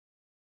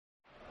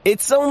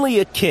It's only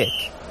a kick,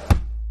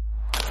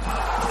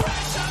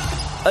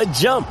 a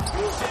jump,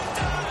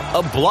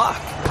 a block.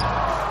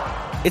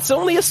 It's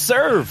only a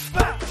serve.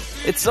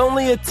 It's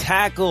only a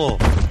tackle,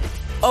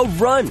 a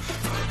run.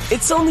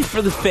 It's only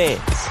for the fans.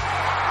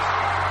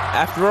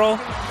 After all,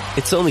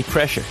 it's only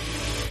pressure.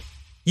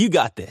 You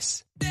got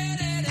this.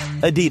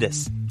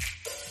 Adidas.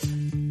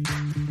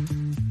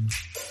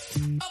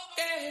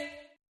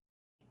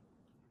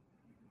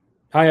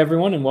 Hi,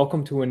 everyone, and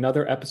welcome to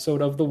another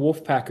episode of the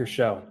Wolfpacker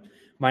Show.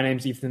 My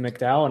name's Ethan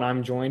McDowell, and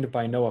I'm joined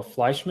by Noah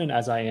Fleischman,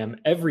 as I am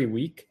every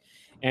week.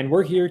 And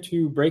we're here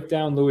to break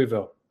down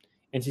Louisville.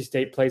 NC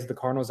State plays the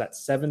Cardinals at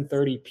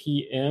 7:30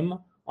 p.m.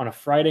 on a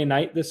Friday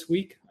night this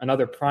week.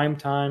 Another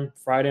primetime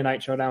Friday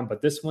night showdown,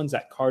 but this one's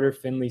at Carter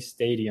Finley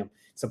Stadium.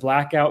 It's a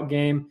blackout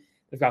game.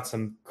 They've got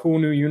some cool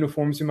new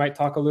uniforms we might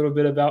talk a little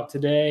bit about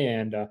today,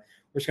 and we're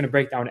just going to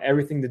break down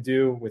everything to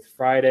do with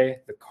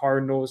Friday, the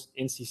Cardinals,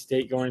 NC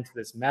State going into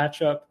this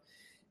matchup.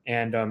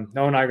 And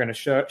Noah and I are going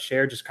to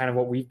share just kind of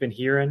what we've been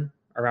hearing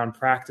around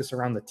practice,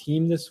 around the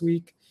team this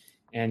week,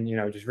 and,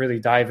 just really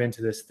dive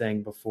into this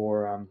thing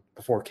before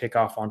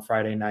kickoff on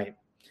Friday night.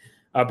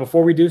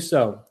 Before we do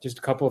so, just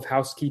a couple of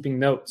housekeeping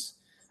notes.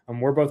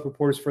 We're both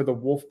reporters for the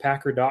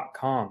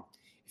Wolfpacker.com.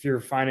 If you're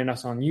finding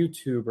us on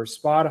YouTube or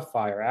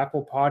Spotify or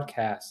Apple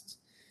Podcasts,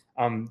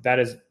 that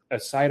is a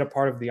site, a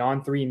part of the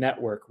On3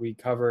 network. We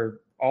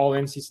cover all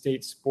NC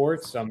State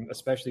sports,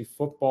 especially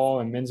football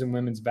and men's and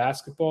women's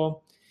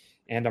basketball.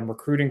 And I'm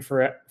recruiting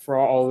for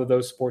all of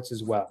those sports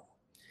as well.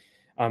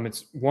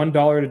 It's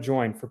 $1 to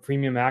join for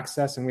premium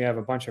access, and we have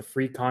a bunch of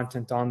free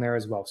content on there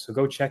as well. So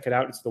go check it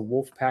out. It's the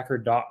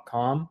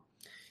Wolfpacker.com.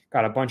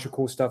 Got a bunch of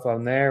cool stuff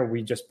on there.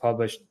 We just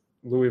published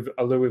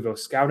a Louisville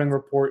scouting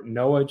report.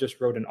 Noah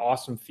just wrote an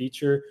awesome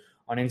feature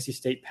on NC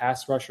State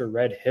pass rusher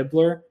Red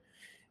Hibbler.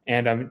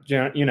 And and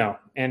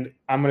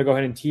I'm going to go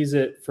ahead and tease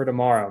it for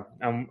tomorrow.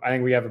 I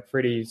think we have a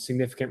pretty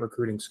significant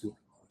recruiting scoop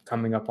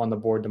coming up on the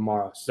board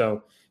tomorrow.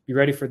 So be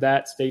ready for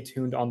that. Stay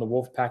tuned on the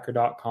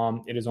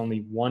Wolfpacker.com. It is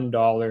only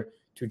 $1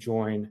 to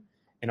join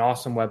an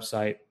awesome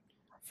website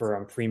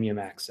for premium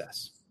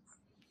access.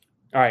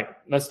 All right,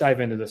 let's dive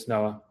into this,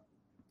 Noah.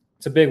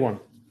 It's a big one.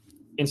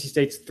 NC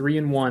State's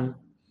 3-1.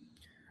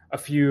 A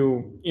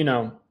few,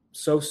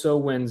 so-so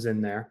wins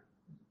in there.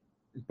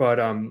 But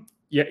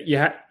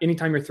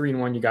anytime you're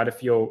 3-1, you got to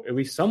feel at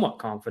least somewhat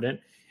confident.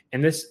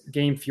 And this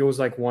game feels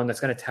like one that's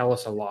going to tell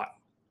us a lot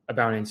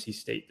about NC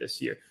State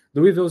this year.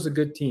 Louisville's a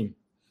good team.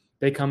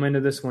 They come into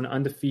this one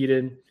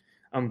undefeated,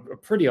 a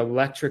pretty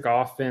electric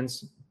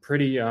offense,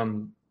 pretty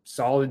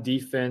solid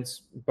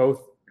defense,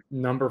 both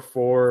number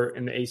 4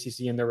 in the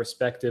ACC in their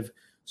respective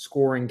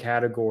scoring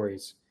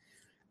categories.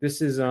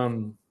 This is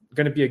going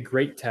to be a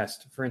great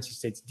test for NC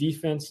State's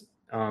defense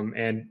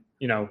and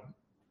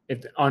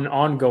it's an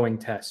ongoing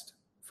test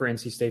for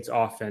NC State's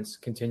offense,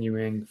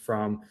 continuing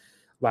from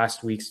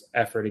last week's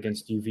effort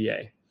against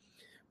UVA.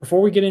 Before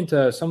we get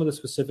into some of the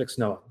specifics,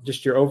 Noah,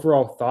 just your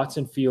overall thoughts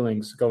and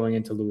feelings going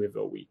into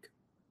Louisville week.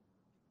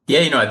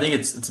 Yeah, I think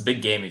it's a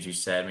big game, as you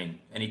said. I mean,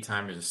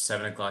 anytime there's a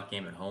 7:00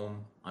 game at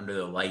home, under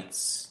the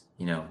lights,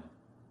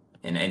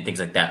 and things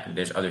like that.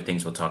 There's other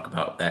things we'll talk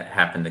about that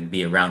happen to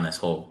be around this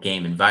whole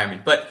game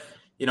environment. But,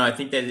 I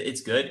think that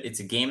it's good. It's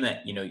a game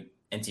that,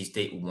 NC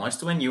State wants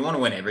to win. You want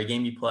to win every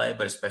game you play,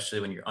 but especially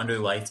when you're under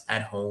the lights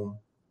at home,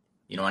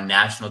 on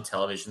national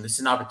television. This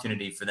is an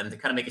opportunity for them to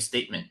kind of make a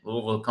statement.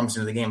 Louisville comes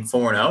into the game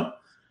 4-0,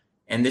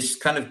 and this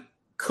kind of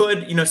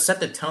could, set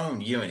the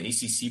tone, in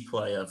ACC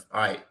play of,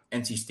 all right,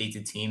 NC State's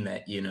a team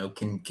that,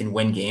 can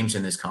win games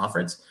in this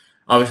conference.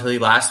 Obviously,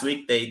 last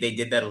week they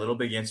did that a little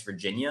bit against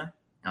Virginia.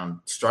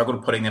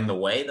 Struggled putting them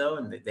away, though,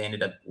 and they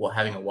ended up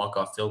having a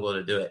walk-off field goal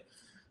to do it.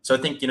 So I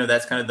think,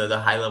 that's kind of the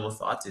high-level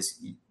thoughts is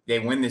they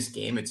win this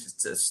game.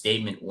 It's a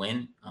statement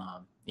win.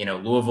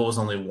 Louisville is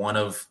only one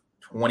of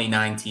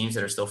 29 teams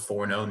that are still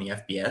 4-0 in the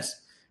FBS,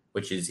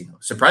 which is,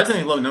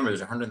 surprisingly low number. There's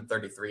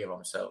 133 of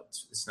them. So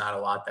it's not a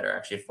lot that are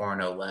actually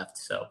 4-0 left.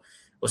 So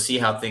we'll see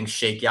how things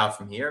shake out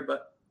from here.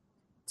 But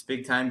it's a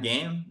big-time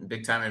game,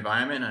 big-time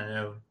environment. I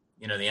know,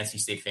 the NC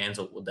State fans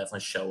will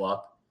definitely show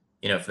up,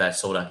 for that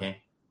sold-out game.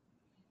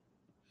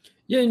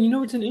 Yeah, and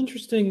it's an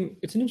interesting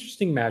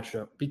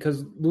matchup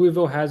because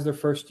Louisville has their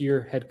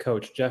first-year head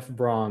coach, Jeff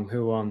Brom,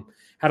 who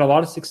had a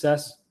lot of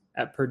success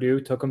at Purdue,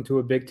 took them to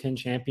a Big Ten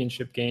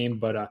championship game,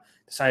 but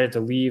decided to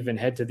leave and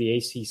head to the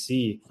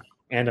ACC,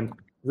 and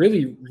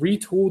really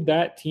retooled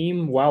that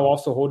team while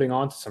also holding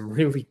on to some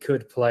really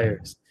good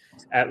players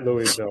at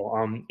Louisville.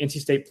 NC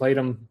State played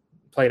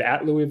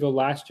at Louisville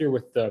last year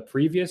with the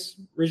previous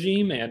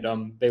regime,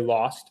 and they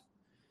lost.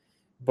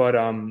 But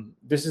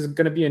this is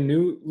going to be a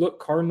new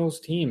look Cardinals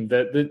team.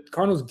 The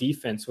Cardinals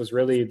defense was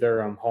really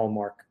their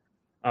hallmark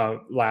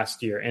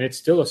last year, and it's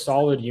still a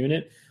solid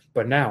unit.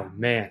 But now,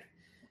 man,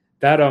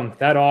 that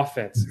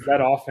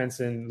offense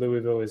in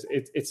Louisville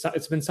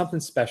it's been something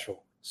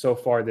special so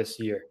far this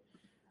year,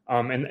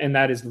 and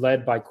that is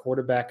led by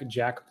quarterback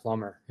Jack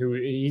Plummer, who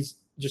he's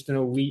just an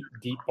elite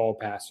deep ball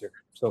passer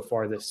so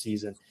far this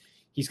season.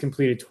 He's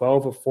completed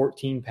 12 of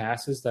 14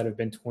 passes that have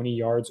been 20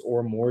 yards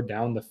or more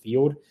down the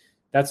field.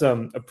 That's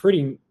a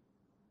pretty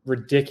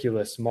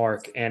ridiculous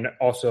mark. And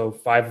also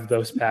 5 of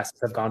those passes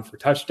have gone for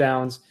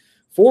touchdowns.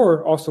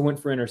 4 also went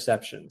for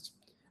interceptions.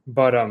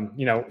 But,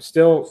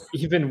 still,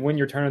 even when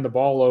you're turning the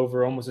ball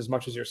over almost as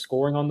much as you're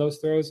scoring on those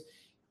throws,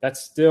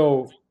 that's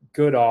still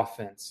good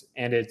offense.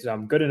 And it's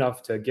good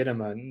enough to get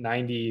him a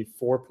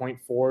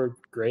 94.4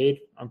 grade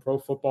on Pro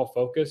Football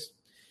Focus.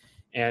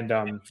 And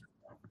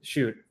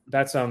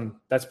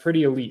that's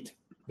pretty elite.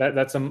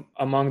 That's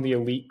among the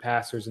elite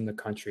passers in the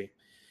country,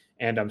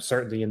 and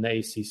certainly in the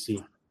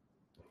ACC.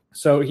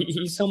 So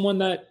he's someone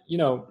that,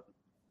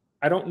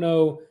 I don't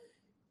know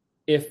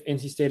if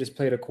NC State has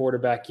played a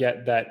quarterback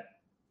yet that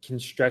can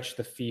stretch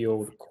the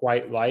field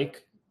quite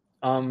like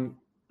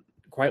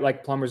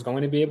Plummer's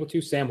going to be able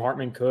to. Sam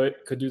Hartman could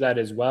do that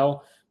as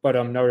well, but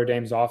Notre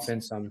Dame's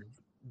offense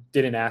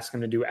didn't ask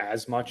him to do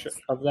as much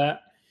of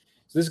that.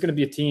 So this is going to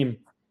be a team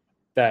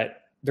that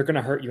they're going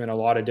to hurt you in a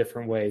lot of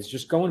different ways.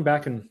 Just going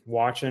back and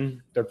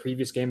watching their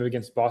previous game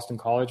against Boston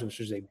College, which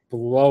was a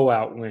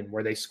blowout win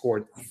where they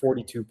scored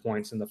 42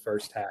 points in the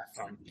first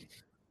half.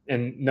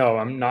 And no,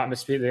 I'm not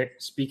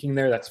misspeaking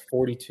there. That's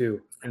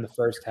 42 in the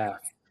first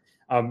half.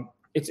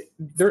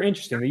 They're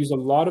interesting. They use a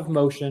lot of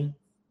motion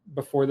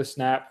before the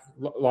snap,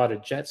 a lot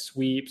of jet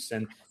sweeps,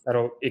 and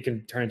it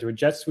can turn into a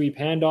jet sweep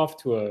handoff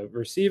to a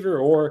receiver,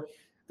 or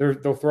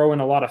they'll throw in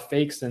a lot of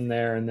fakes in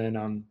there and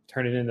then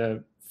turn it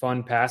into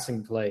fun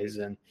passing plays.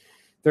 And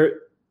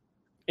they're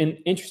an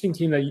interesting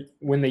team that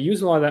when they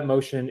use a lot of that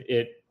motion,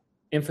 it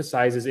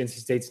emphasizes NC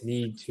State's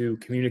need to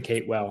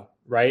communicate well,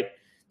 right?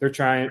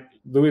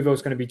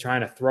 Louisville's going to be trying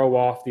to throw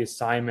off the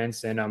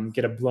assignments and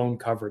get a blown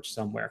coverage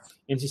somewhere.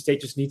 NC State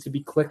just needs to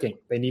be clicking.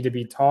 They need to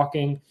be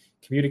talking,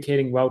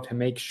 communicating well to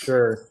make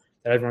sure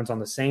that everyone's on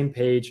the same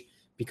page,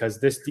 because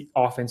the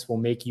offense will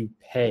make you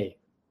pay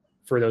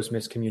for those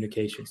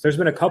miscommunications. There's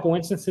been a couple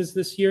instances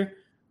this year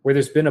where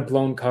there's been a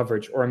blown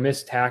coverage or a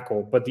missed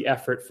tackle, but the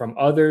effort from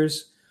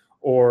others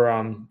or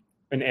an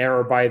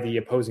error by the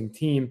opposing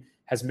team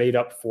has made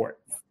up for it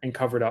and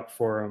covered up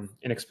for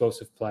an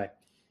explosive play.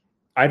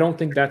 I don't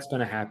think that's going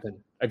to happen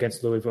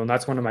against Louisville, and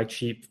that's one of my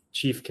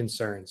chief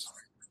concerns.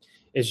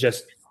 Is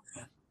just,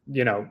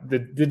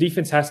 the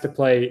defense has to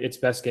play its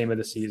best game of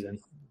the season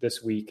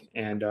this week.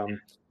 And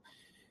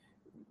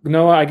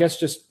Noah, I guess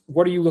just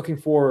what are you looking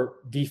for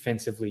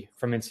defensively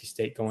from NC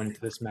State going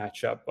into this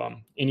matchup?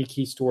 Any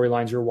key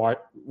storylines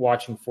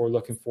you're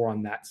looking for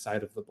on that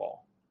side of the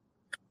ball?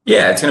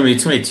 Yeah, it's going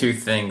to be two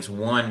things.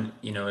 One,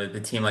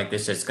 the team like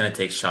this is going to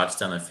take shots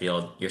down the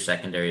field. Your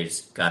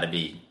secondary's got to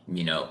be,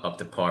 up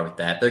to par with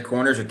that. Their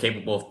corners are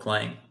capable of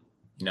playing,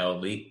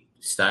 elite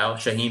style.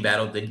 Shaheem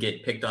Battle did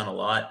get picked on a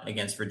lot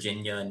against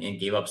Virginia and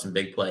gave up some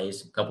big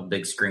plays, a couple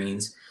big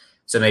screens.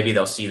 So maybe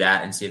they'll see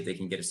that and see if they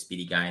can get a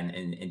speedy guy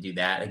and do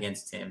that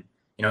against him.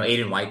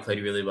 Aiden White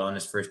played really well in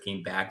his first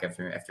game back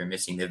after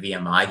missing the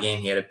VMI game.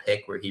 He had a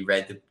pick where he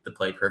read the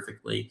play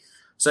perfectly.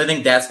 So I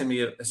think that's going to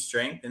be a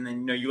strength. And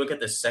then, you look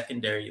at the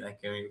secondary, you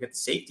look at the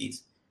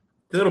safeties.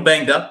 They're a little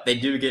banged up. They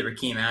do get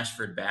Rakeem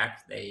Ashford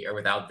back. They are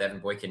without Devin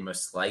Boykin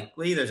most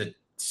likely. There's a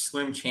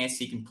slim chance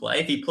he can play.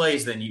 If he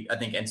plays, then I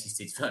think NC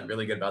State's feeling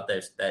really good about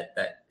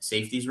that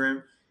safeties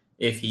room.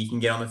 If he can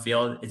get on the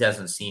field, it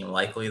doesn't seem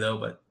likely though,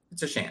 but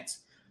it's a chance.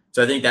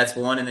 So I think that's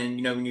one. And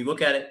then, when you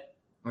look at it,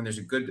 when there's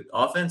a good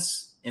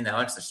offense and that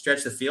likes to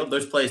stretch the field,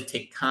 those plays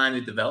take time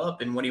to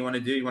develop. And what do you want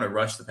to do? You want to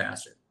rush the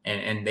passer.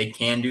 And they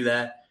can do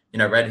that.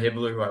 Red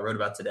Hibbler, who I wrote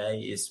about today,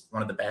 is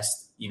one of the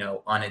best,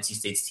 on NC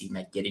State's team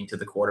at getting to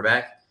the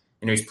quarterback.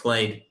 And he's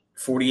played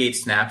 48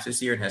 snaps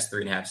this year and has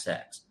 3.5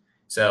 sacks.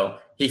 So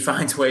he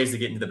finds ways to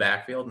get into the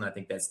backfield, and I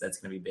think that's going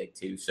to be big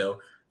too.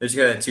 So those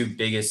are the two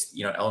biggest,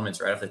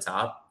 elements right off the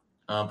top.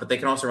 But they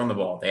can also run the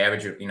ball. They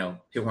average,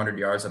 200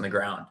 yards on the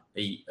ground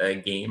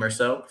a game or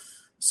so.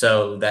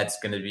 So that's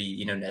going to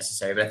be,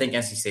 necessary. But I think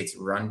NC State's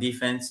run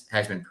defense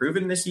has been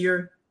proven this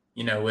year,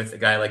 with a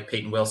guy like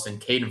Peyton Wilson.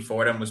 Caden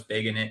Fordham was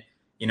big in it,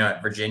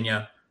 at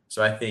Virginia.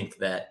 So I think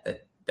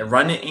that the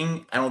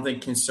running, I don't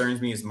think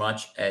concerns me as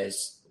much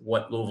as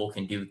what Louisville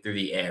can do through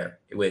the air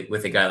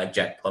with a guy like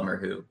Jack Plummer,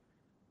 who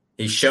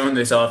he's shown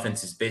this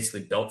offense is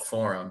basically built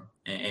for him.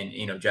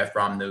 And Jeff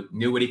Brom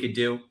knew what he could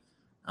do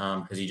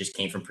because he just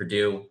came from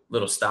Purdue,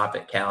 little stop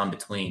at Cal in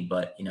between.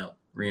 But,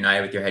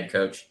 reunited with your head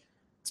coach,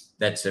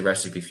 that's a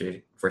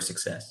recipe for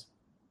success.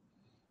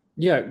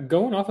 Yeah,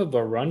 going off of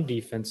the run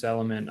defense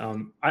element,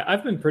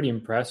 I've been pretty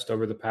impressed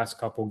over the past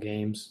couple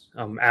games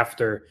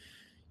after,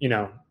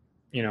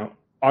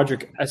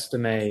 Audric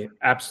Estime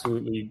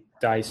absolutely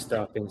diced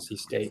up NC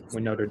State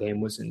when Notre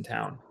Dame was in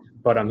town.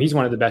 But he's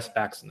one of the best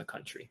backs in the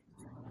country.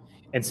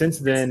 And since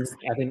then,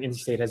 I think NC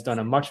State has done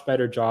a much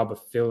better job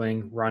of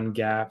filling run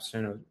gaps.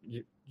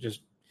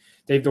 Just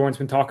Dave Doran's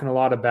been talking a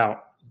lot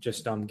about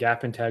just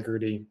gap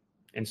integrity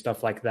and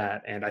stuff like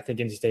that. And I think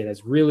NC State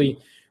has really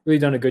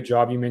done a good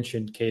job. You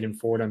mentioned Caden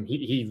Fordham.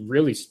 He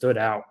really stood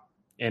out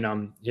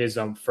in his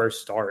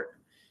first start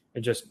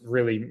and just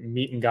really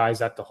meeting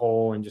guys at the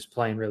hole and just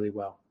playing really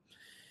well.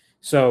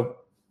 So,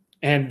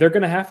 and they're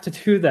going to have to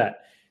do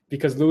that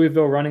because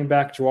Louisville running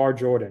back Jawar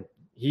Jordan,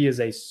 he is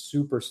a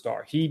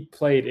superstar. He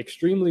played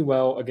extremely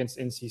well against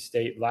NC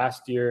State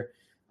last year.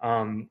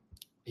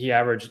 He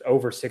averaged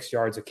over 6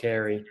 yards a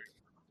carry.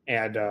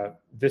 And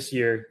this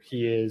year,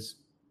 he is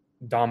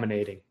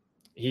dominating.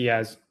 He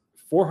has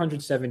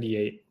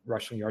 478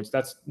 rushing yards.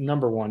 That's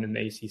number one in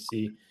the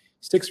ACC.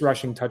 6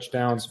 rushing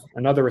touchdowns,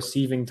 another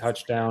receiving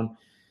touchdown.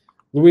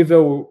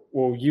 Louisville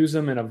will use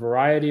him in a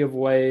variety of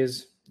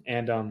ways,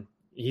 and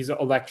he's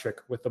electric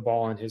with the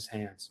ball in his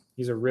hands.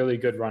 He's a really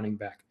good running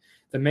back.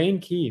 The main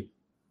key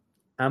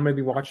I'm going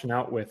to be watching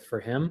out with for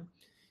him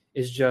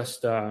is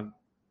just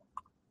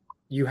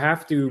you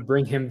have to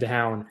bring him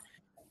down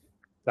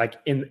like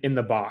in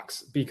the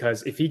box,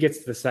 because if he gets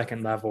to the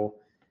second level,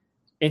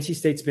 NC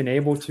State's been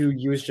able to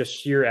use just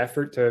sheer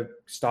effort to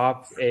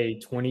stop a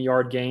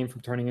 20-yard gain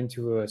from turning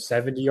into a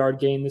 70-yard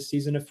gain this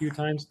season a few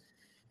times.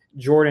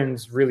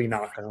 Jordan's really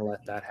not going to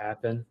let that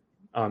happen.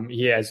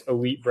 He has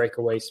elite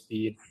breakaway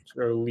speed,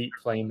 elite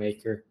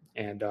playmaker,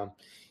 and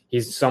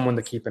he's someone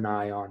to keep an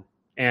eye on.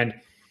 And,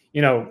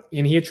 and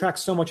he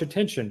attracts so much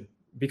attention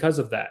because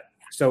of that.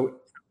 So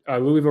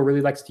Louisville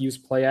really likes to use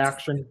play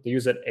action. They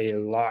use it a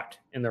lot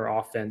in their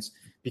offense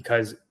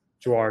because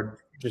Gerard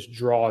just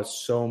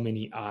draws so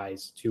many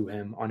eyes to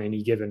him on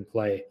any given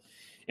play.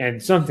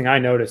 And something I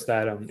noticed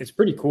that it's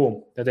pretty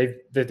cool that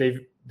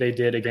they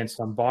did against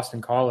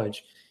Boston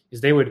College is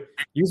they would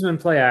use him in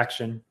play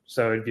action.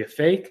 So it'd be a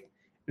fake,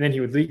 and then he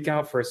would leak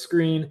out for a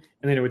screen,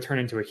 and then it would turn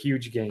into a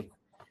huge gain.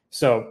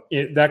 So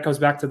that goes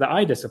back to the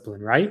eye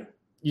discipline, right?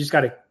 You just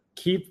got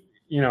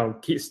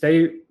to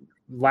stay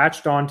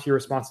latched on to your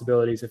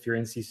responsibilities if you're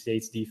NC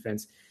State's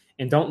defense,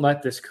 and don't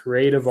let this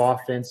creative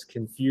offense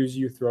confuse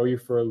you, throw you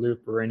for a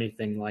loop, or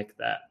anything like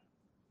that.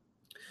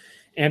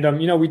 And,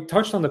 we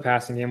touched on the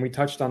passing game. We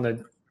touched on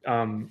the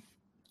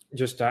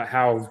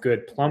how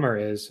good Plummer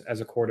is as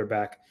a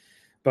quarterback.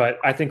 But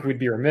I think we'd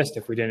be remiss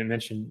if we didn't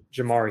mention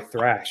Jamari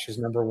Thrash, his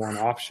number one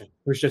option,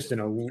 who's just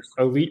an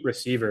elite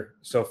receiver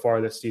so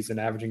far this season,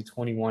 averaging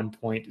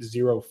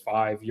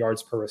 21.05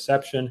 yards per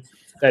reception.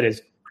 That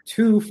is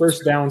 2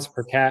 first downs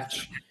per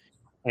catch.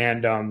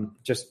 And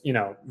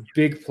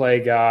big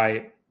play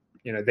guy.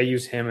 They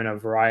use him in a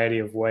variety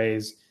of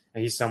ways.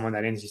 And he's someone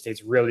that NC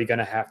State's really going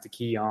to have to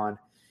key on.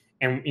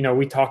 And,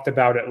 we talked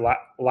about it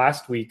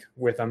last week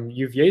with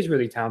UVA's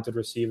really talented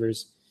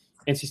receivers.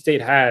 NC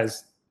State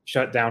has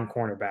shut down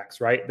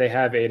cornerbacks, right? They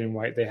have Aiden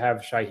White. They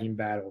have Shaheem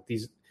Battle.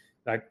 These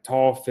like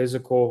tall,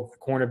 physical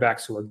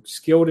cornerbacks who are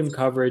skilled in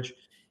coverage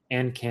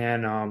and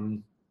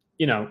can,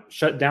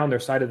 shut down their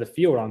side of the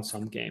field on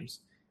some games.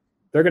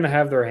 They're going to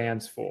have their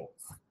hands full.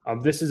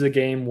 This is a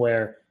game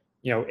where,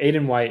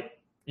 Aiden White,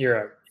 you're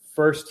a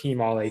first-team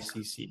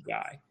All-ACC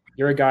guy.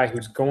 You're a guy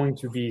who's going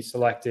to be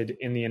selected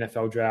in the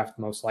NFL draft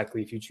most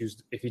likely if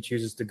he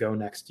chooses to go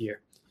next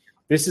year.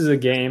 This is a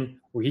game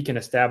where he can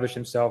establish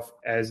himself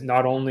as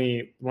not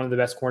only one of the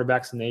best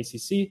cornerbacks in the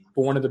ACC,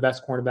 but one of the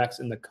best cornerbacks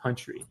in the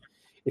country.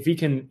 If he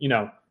can,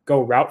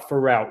 go route for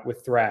route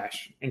with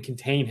Thrash and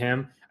contain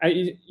him,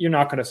 you're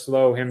not going to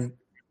slow him,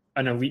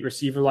 an elite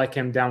receiver like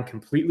him, down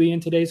completely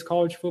in today's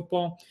college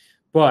football.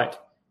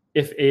 But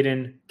if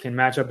Aiden can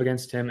match up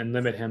against him and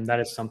limit him, that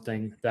is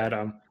something that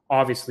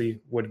obviously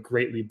would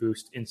greatly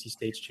boost NC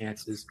State's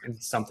chances, and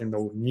something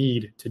they'll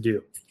need to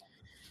do.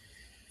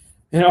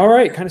 And all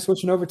right, kind of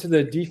switching over to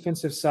the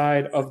defensive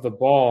side of the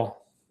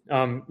ball.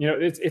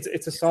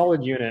 It's a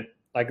solid unit.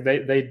 Like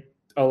they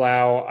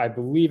allow, I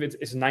believe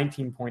it's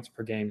 19 points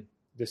per game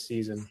this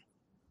season.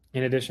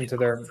 In addition to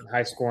their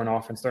high scoring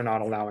offense, they're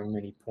not allowing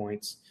many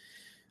points.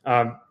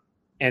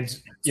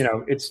 It's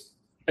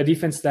a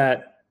defense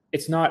that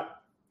it's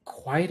not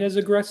quite as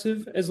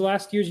aggressive as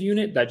last year's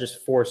unit that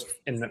just forced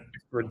a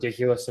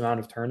ridiculous amount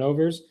of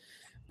turnovers.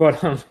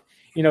 But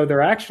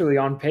they're actually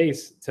on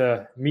pace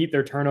to meet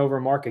their turnover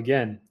mark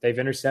again. They've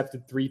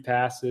intercepted 3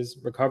 passes,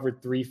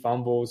 recovered 3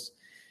 fumbles.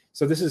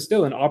 So this is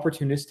still an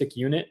opportunistic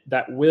unit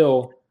that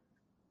will,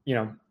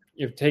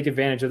 take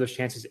advantage of those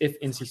chances if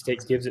NC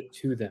State gives it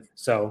to them.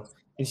 So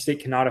NC State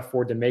cannot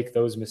afford to make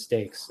those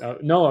mistakes.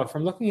 Noah,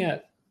 from looking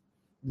at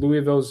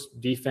Louisville's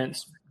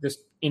defense, just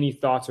any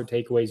thoughts or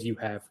takeaways you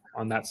have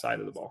on that side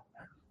of the ball?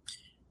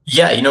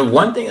 Yeah,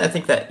 one thing I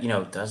think that,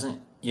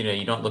 doesn't,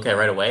 you don't look at it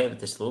right away, but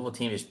this Louisville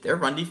team is their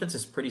run defense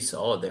is pretty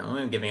solid. They're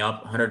only giving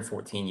up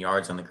 114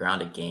 yards on the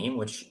ground a game,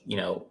 which,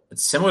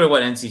 it's similar to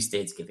what NC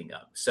State's giving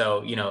up.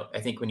 So, I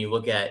think when you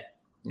look at,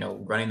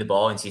 running the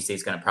ball, NC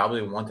State's going to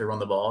probably want to run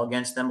the ball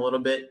against them a little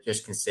bit,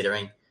 just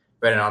considering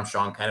Brennan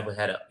Armstrong kind of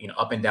had a,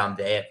 up and down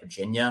day at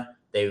Virginia.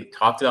 They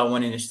talked about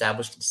wanting to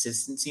establish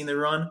consistency in the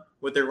run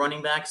with their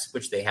running backs,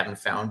 which they haven't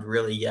found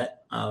really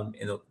yet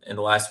in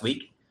the last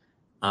week.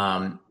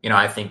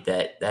 I think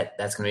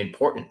that's going to be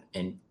important.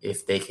 And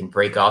if they can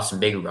break off some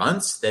big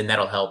runs, then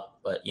that'll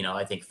help. But,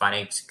 I think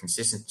finding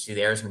consistency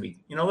there is going to be,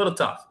 a little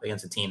tough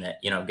against a team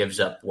that, gives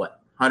up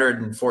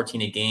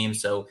 114 a game.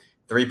 So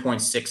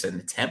 3.6 an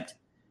attempt.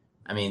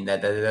 I mean,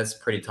 that's a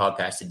pretty tall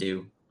task to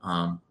do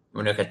when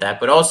we look at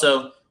that, but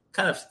also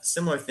kind of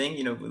similar thing,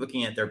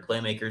 looking at their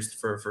playmakers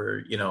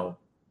for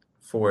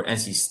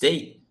NC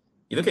State,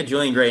 you look at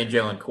Julian Gray and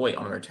Jalen Coit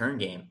on the return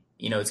game,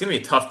 it's going to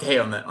be a tough day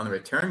on the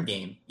return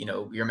game.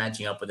 You're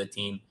matching up with a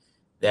team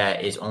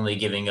that is only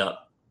giving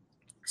up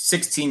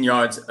 16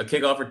 yards a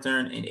kickoff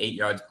return and 8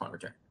 yards punt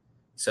return.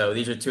 So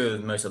these are two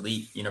of the most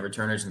elite,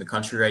 returners in the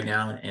country right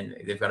now, and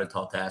they've got a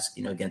tall task,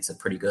 against a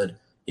pretty good,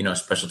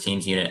 special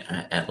teams unit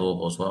at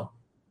Louisville as well.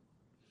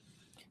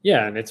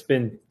 Yeah, and it's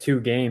been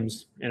 2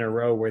 games in a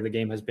row where the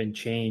game has been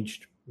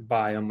changed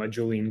by a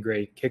Julian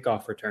Gray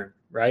kickoff return,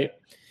 right?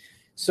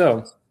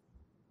 So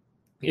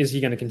is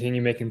he going to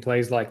continue making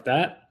plays like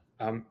that?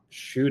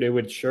 It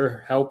would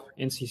sure help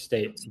NC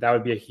State. That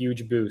would be a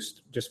huge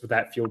boost just with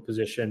that field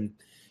position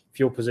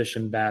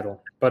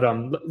battle. But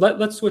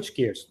let's switch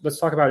gears. Let's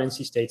talk about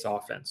NC State's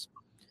offense.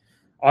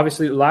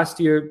 Obviously, last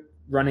year,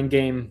 running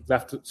game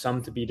left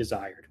some to be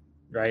desired,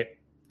 right?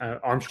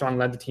 Armstrong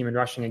led the team in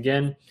rushing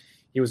again.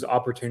 He was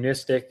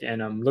opportunistic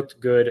and looked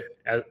good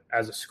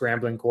as a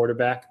scrambling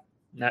quarterback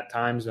at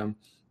times.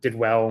 Did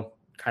well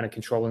kind of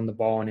controlling the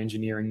ball and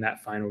engineering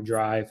that final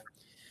drive.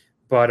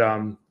 But,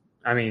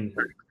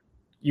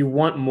 you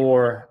want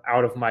more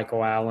out of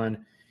Michael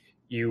Allen.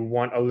 You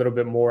want a little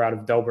bit more out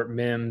of Delbert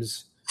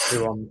Mims,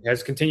 who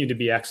has continued to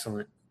be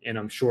excellent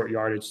in short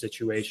yardage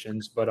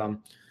situations. But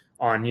on,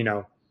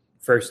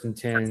 1st and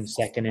 10,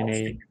 2nd and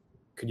 8,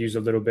 could use a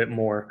little bit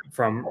more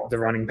from the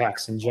running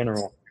backs in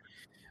general.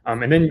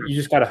 And then you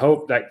just got to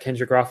hope that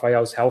Kendrick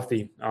Raphael's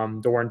healthy.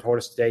 Doran told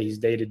us today he's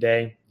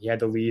day-to-day. He had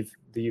to leave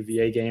the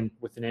UVA game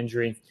with an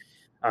injury.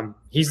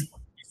 He's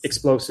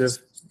explosive.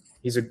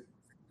 He's a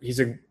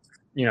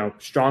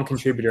strong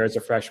contributor as a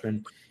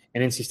freshman,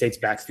 and NC State's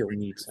backfield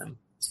needs him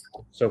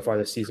so far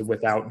this season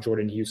without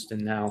Jordan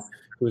Houston now,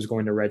 who is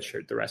going to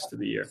redshirt the rest of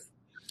the year.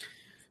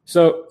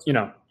 So,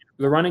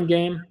 the running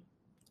game,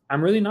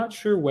 I'm really not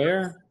sure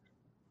where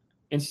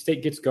NC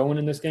State gets going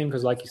in this game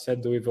because, like you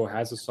said, Louisville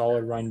has a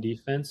solid run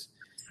defense.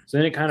 So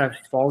then it kind of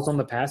falls on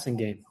the passing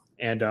game.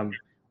 And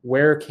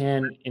where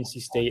can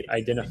NC State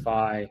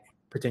identify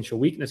potential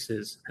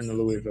weaknesses in the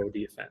Louisville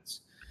defense?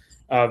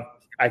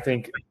 I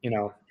think,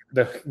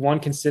 the one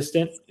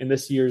consistent in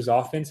this year's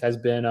offense has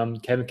been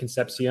Kevin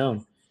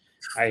Concepcion.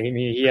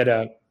 He had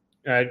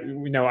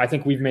I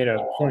think we've made a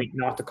point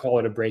not to call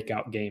it a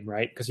breakout game,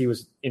 right? Because he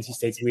was NC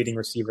State's leading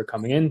receiver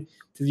coming in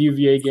to the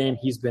UVA game.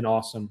 He's been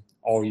awesome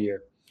all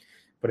year.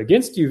 But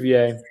against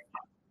UVA,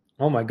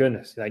 oh my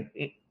goodness,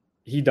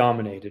 he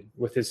dominated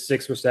with his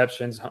 6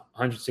 receptions,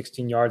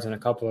 116 yards, and a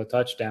couple of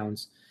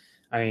touchdowns.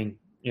 He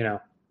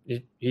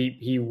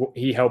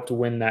helped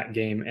win that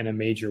game in a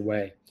major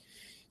way.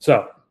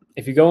 So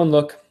if you go and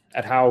look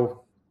at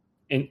how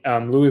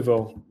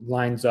Louisville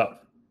lines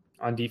up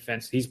on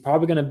defense, he's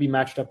probably going to be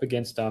matched up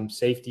against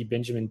safety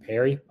Benjamin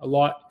Perry a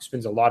lot, who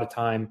spends a lot of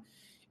time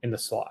in the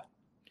slot.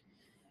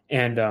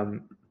 And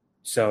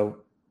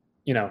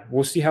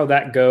we'll see how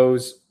that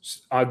goes.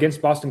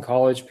 Against Boston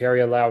College,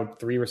 Perry allowed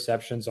 3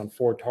 receptions on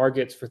 4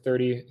 targets for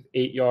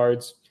 38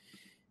 yards.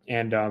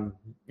 And,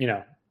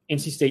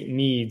 NC State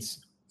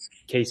needs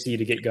KC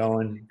to get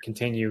going,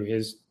 continue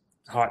his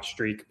hot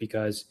streak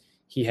because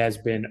he has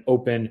been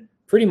open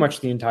pretty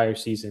much the entire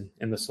season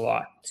in the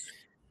slot.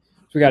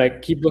 So we got to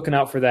keep looking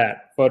out for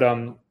that. But,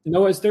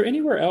 Noah, is there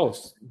anywhere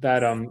else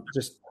that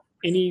just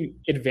any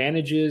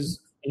advantages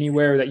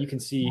anywhere that you can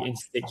see NC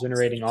State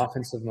generating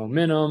offensive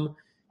momentum,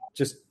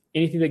 just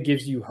anything that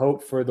gives you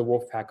hope for the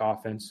Wolfpack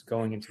offense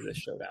going into this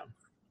showdown?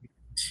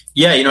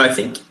 Yeah, I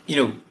think,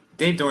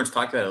 Dave Dorn's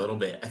talked about it a little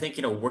bit. I think,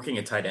 working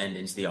a tight end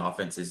into the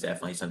offense is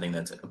definitely something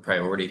that's a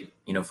priority,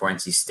 for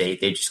NC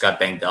State. They just got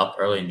banged up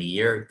early in the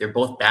year. They're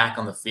both back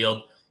on the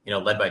field,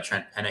 led by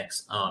Trent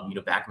Penix,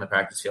 back on the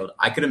practice field.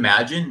 I could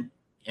imagine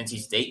NC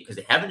State, because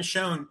they haven't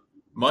shown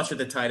much of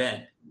the tight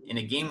end. In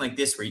a game like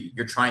this where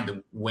you're trying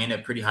to win a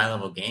pretty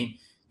high-level game,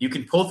 you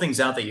can pull things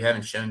out that you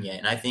haven't shown yet.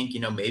 And I think,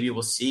 maybe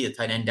we'll see a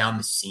tight end down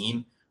the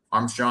seam.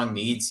 Armstrong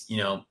needs,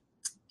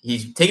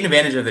 he's taking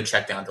advantage of the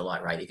check down a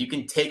lot, right? If you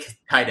can take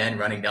tight end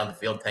running down the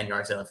field, 10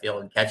 yards down the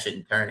field and catch it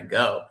and turn and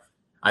go,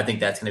 I think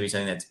that's going to be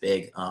something that's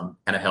big, kind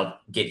of help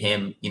get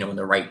him, in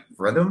the right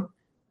rhythm,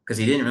 because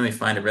he didn't really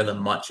find a rhythm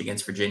much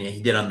against Virginia.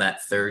 He did on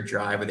that 3rd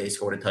drive where they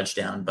scored a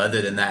touchdown. But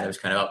other than that, it was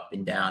kind of up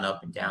and down,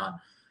 up and down.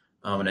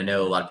 And I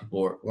know a lot of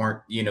people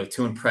weren't,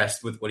 too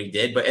impressed with what he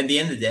did. But at the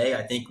end of the day,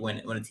 I think when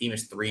a team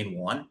is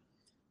 3-1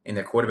 and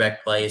their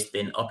quarterback play has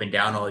been up and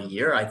down all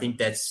year, I think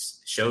that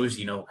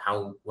shows,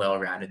 how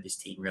well-rounded this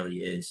team really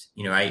is.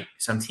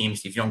 Some teams,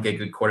 if you don't get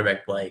good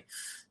quarterback play,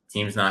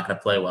 team's not going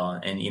to play well.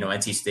 And,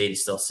 NC State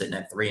is still sitting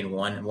at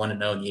 3-1 and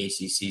 1-0 in the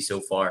ACC so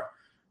far.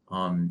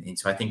 And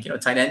so I think,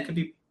 tight end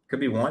could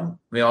be one.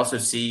 We also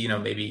see,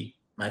 maybe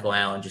Michael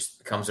Allen just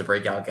becomes a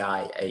breakout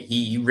guy.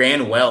 He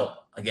ran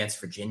well against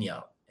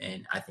Virginia.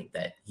 And I think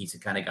that he's the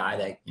kind of guy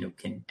that,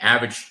 can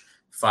average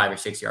 5 or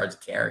 6 yards a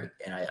carry.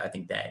 And I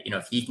think that,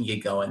 if he can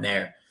get going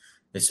there,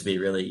 this would be a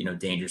really,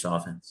 dangerous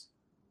offense.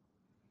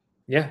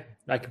 Yeah,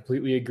 I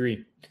completely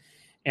agree.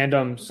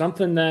 And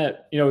something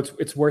that,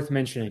 it's worth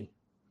mentioning.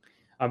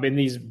 In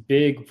these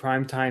big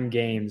primetime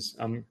games,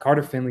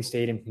 Carter Finley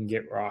Stadium can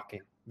get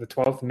rocking. The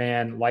 12th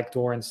man, like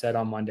Doran said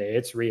on Monday,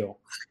 it's real.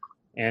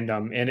 and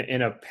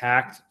in a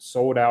packed,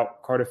 sold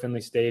out Carter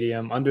Finley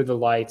Stadium under the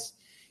lights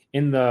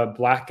in the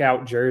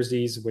blackout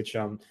jerseys, which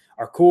are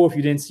cool. If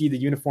you didn't see the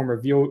uniform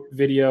reveal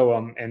video,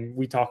 and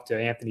we talked to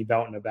Anthony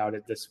Belton about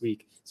it this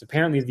week. So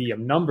apparently the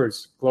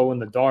numbers glow in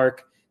the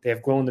dark. They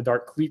have glow in the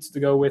dark cleats to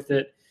go with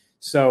it.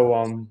 So,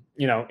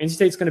 NC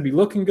State's going to be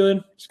looking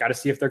good. Just got to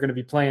see if they're going to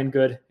be playing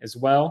good as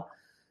well.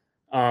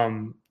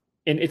 And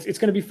it's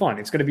going to be fun.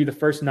 It's going to be the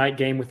first night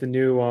game with the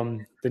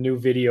new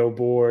video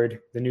board,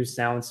 the new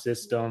sound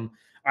system.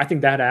 I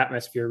think that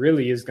atmosphere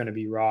really is going to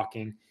be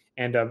rocking.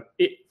 And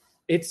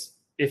it's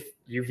if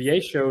UVA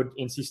showed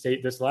NC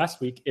State this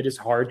last week, it is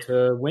hard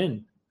to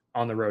win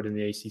on the road in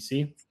the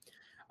ACC.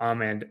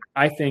 And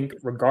I think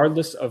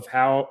regardless of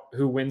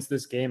who wins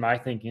this game, I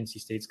think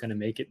NC State's going to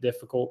make it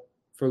difficult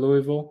for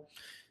Louisville.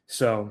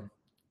 So,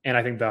 and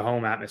I think the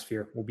home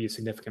atmosphere will be a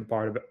significant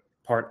part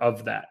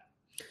of that.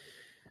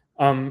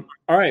 All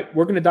right,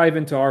 we're going to dive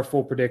into our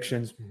full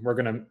predictions. We're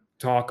going to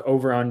talk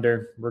over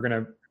under. We're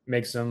going to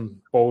make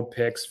some bold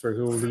picks for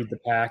who will lead the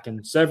pack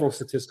in several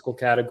statistical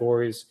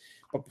categories.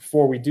 But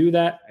before we do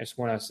that, I just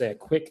want to say a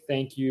quick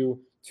thank you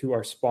to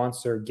our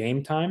sponsor,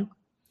 Game Time.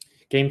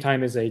 Game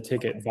Time is a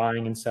ticket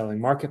buying and selling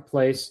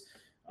marketplace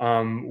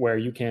where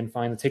you can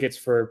find the tickets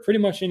for pretty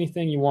much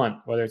anything you want,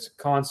 whether it's a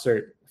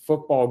concert,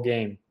 football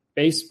game,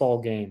 baseball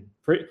game,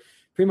 pretty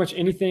much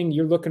anything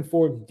you're looking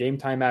for. Game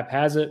Time app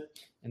has it,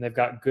 and they've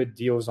got good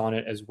deals on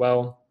it as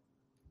well.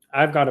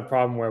 I've got a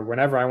problem where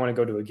whenever I want to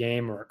go to a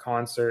game or a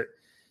concert,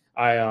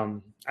 I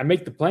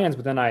make the plans,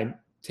 but then I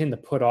tend to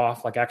put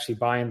off like actually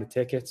buying the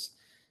tickets.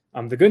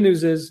 The good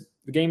news is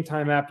the Game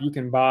Time app, you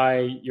can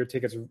buy your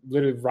tickets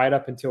literally right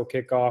up until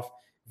kickoff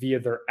via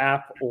their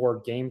app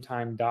or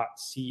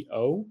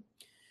gametime.co.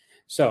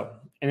 So,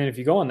 and then if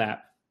you go on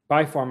that,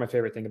 by far my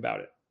favorite thing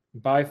about it,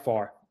 by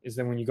far, is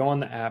that when you go on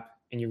the app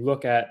and you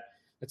look at,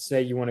 let's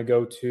say you want to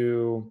go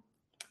to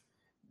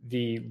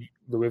the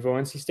Louisville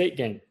NC State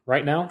game.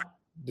 Right now,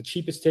 the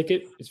cheapest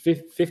ticket is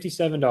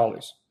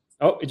 $57.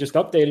 Oh, it just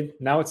updated.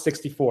 Now it's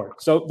 $64.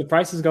 So the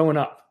price is going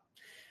up.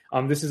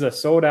 This is a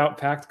sold-out,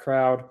 packed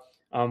crowd,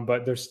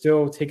 but there's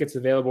still tickets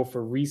available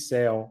for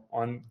resale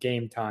on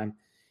Game Time.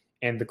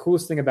 And the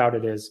coolest thing about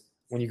it is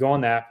when you go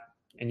on the app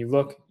and you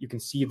look, you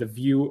can see the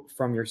view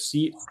from your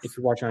seat. If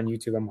you're watching on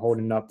YouTube, I'm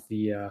holding up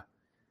the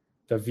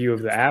view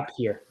of the app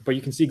here. But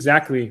you can see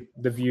exactly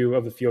the view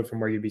of the field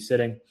from where you'd be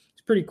sitting.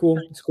 It's pretty cool.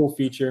 It's a cool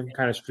feature.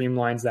 Kind of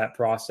streamlines that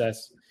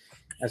process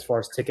as far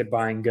as ticket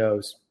buying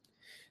goes.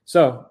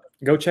 So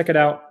go check it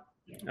out.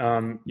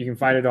 You can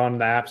find it on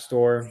the App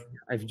Store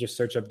if you just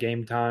search up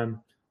Game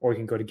Time, or you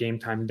can go to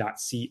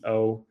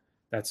gametime.co.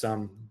 That's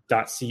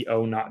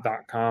 .co,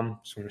 not .com.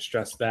 Just want to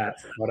stress that.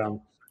 But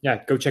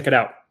yeah, go check it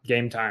out.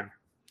 Game Time.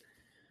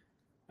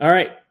 All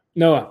right,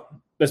 Noah,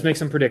 let's make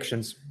some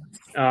predictions.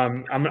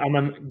 I'm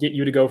going to get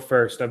you to go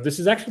first. This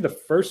is actually the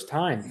first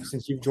time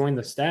since you've joined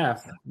the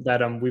staff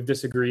that we've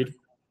disagreed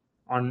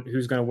on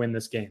who's going to win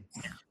this game.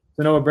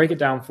 So Noah, break it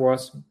down for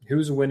us.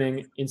 Who's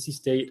winning NC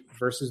State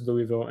versus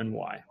Louisville and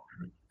why?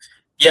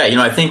 Yeah,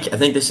 I think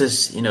this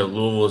is,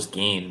 Louisville's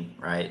game,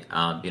 right?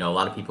 A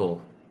lot of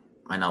people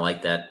might not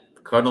like that.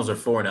 The Cardinals are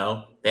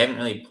 4-0. They haven't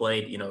really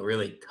played,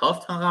 really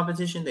tough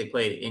competition. They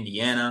played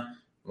Indiana,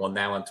 won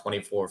that one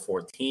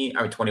 21-14.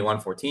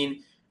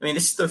 I mean,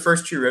 this is their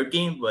first true road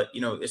game, but,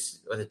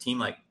 this with a team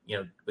like,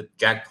 with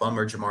Jack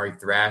Plummer, Jamari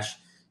Thrash,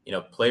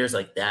 players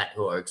like that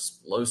who are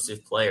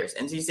explosive players.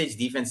 NC State's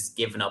defense has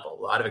given up a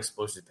lot of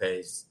explosive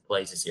plays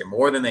this year,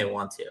 more than they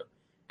want to.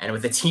 And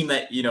with a team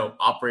that,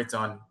 operates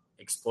on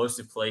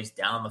explosive plays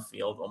down the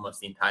field almost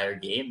the entire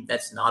game,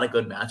 that's not a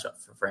good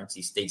matchup for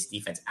NC State's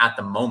defense at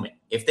the moment.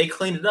 If they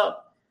clean it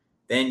up,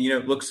 then,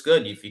 it looks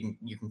good. If you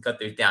can cut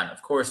those down.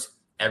 Of course,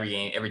 every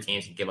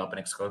team can give up an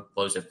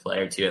explosive play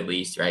or two at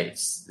least, right?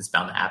 It's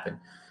bound to happen.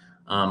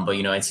 But,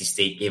 NC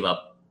State gave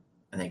up,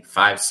 I think,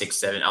 5, 6,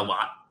 7, a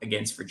lot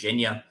against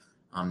Virginia.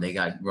 They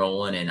got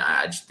rolling, and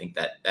I just think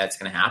that's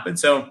going to happen.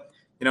 So,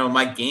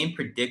 my game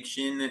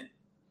prediction, I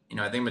think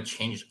I'm going to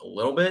change a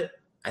little bit.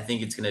 I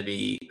think it's going to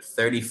be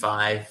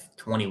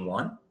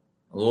 35-21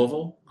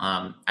 Louisville.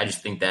 I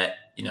just think that,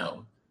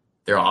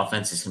 their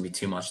offense is going to be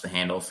too much to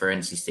handle for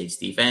NC State's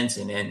defense.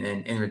 And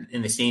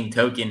in the same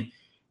token,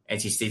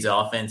 NC State's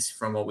offense,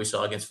 from what we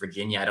saw against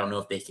Virginia, I don't know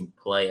if they can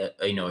play a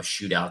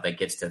shootout that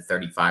gets to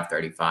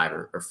 35-35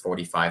 or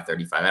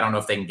 45-35. I don't know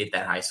if they can get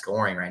that high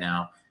scoring right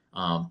now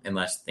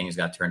unless things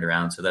got turned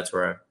around. So that's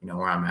where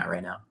I'm at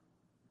right now.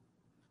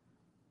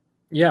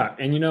 Yeah,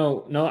 and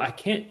no, I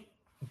can't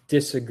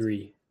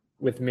disagree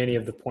with many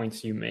of the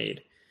points you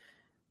made,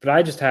 but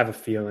I just have a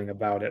feeling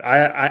about it.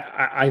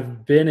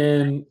 I've been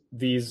in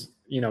these,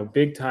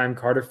 big time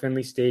Carter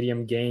Finley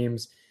Stadium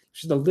games,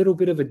 just a little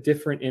bit of a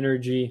different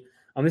energy.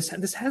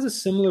 This has a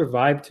similar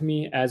vibe to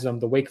me as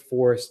the Wake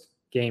Forest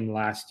game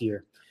last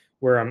year,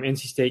 where NC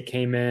State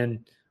came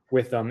in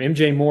with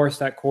MJ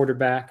Morris at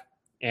quarterback,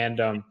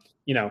 and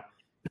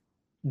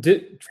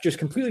just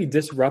completely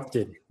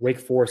disrupted Wake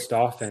Forest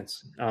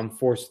offense.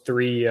 Forced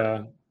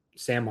 3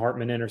 Sam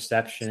Hartman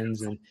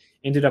interceptions and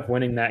ended up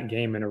winning that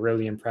game in a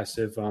really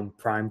impressive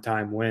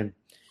primetime win.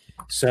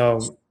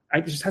 So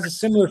it just has a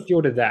similar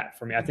feel to that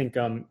for me. I think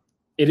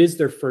it is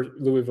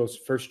Louisville's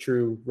first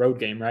true road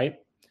game, right?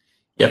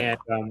 Yep.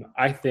 And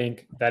I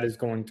think that is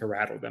going to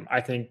rattle them.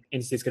 I think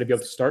NC State's going to be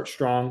able to start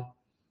strong.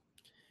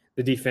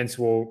 The defense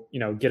will,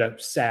 get a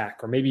sack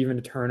or maybe even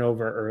a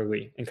turnover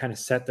early and kind of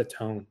set the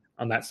tone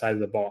on that side of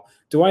the ball.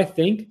 Do I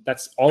think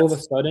that's all of a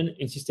sudden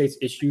NC State's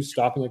issues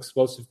stopping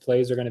explosive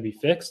plays are going to be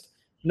fixed?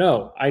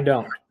 No, I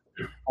don't.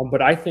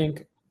 But I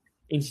think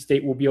NC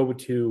State will be able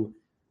to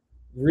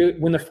really,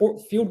 when the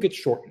field gets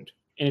shortened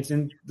and it's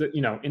in the,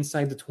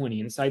 inside the 20,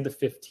 inside the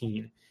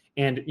 15,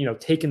 and,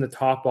 taking the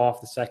top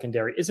off the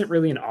secondary isn't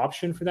really an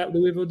option for that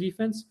Louisville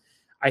defense.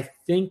 I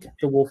think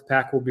the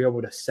Wolfpack will be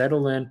able to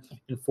settle in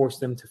and force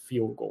them to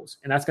field goals.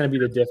 And that's going to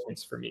be the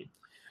difference for me.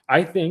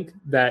 I think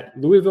that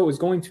Louisville is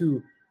going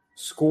to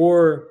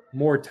score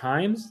more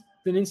times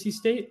than NC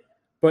State,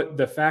 but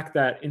the fact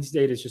that NC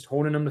State is just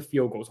holding them to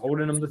field goals,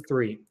 holding them to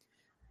 3,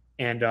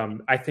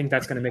 and I think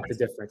that's going to make the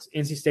difference.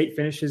 NC State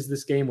finishes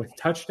this game with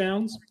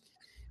touchdowns.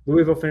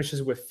 Louisville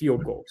finishes with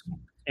field goals,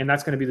 and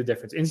that's going to be the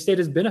difference. NC State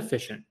has been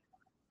efficient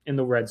in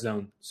the red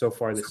zone so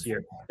far this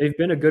year. They've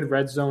been a good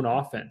red zone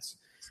offense.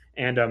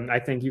 And I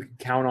think you can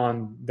count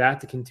on that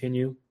to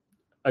continue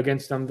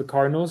against the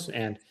Cardinals.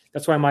 And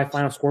that's why my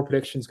final score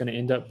prediction is going to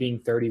end up being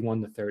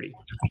 31-30.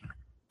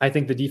 I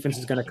think the defense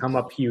is going to come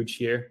up huge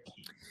here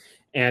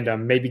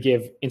and maybe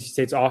give NC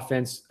State's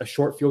offense a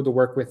short field to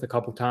work with a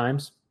couple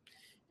times.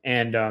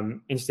 And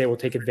NC State will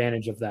take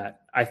advantage of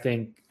that. I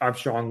think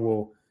Armstrong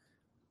will,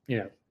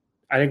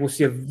 I think we'll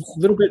see a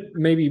little bit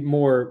maybe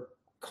more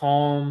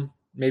calm,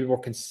 maybe more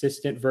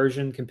consistent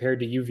version compared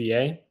to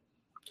UVA.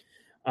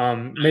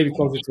 Maybe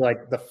closer to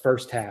like the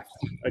first half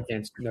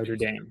against Notre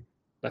Dame,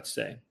 let's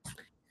say.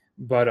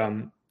 But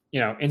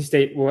NC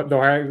State,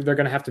 they're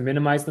going to have to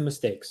minimize the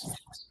mistakes.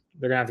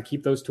 They're going to have to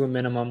keep those to a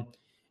minimum,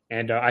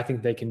 and I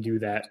think they can do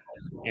that.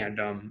 And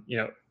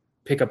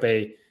pick up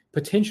a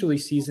potentially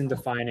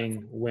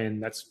season-defining win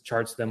that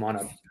charts them on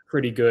a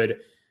pretty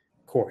good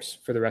course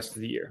for the rest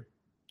of the year.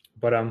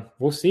 But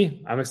we'll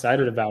see. I'm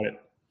excited about it.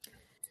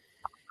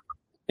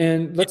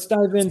 And let's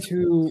dive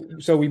into.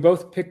 So we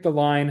both picked the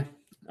line.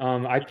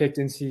 I picked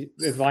NC.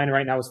 The line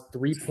right now is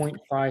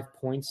 3.5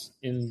 points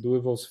in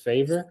Louisville's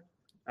favor.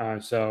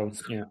 So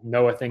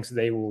Noah thinks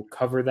they will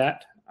cover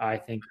that. I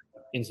think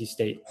NC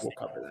State will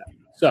cover that.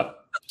 So,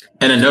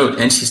 and a note: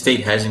 NC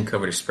State hasn't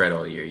covered a spread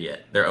all year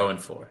yet. They're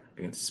 0-4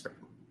 against the spread.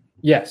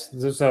 Yes.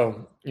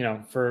 So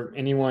for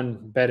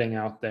anyone betting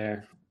out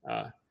there,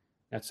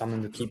 that's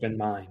something to keep in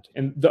mind.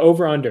 And the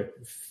over/under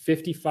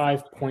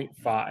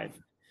 55.5.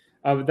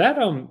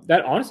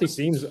 That honestly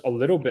seems a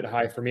little bit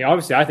high for me.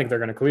 Obviously, I think they're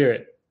going to clear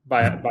it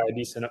by a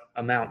decent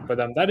amount, but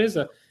that is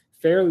a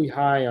fairly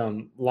high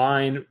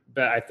line.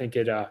 But I think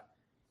it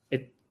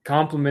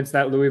complements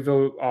that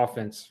Louisville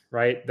offense,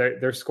 right?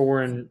 They're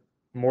scoring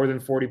more than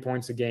 40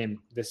 points a game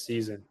this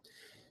season,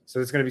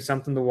 so it's going to be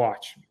something to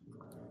watch.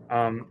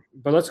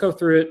 But let's go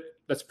through it.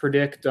 Let's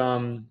predict.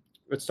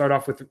 Let's start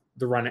off with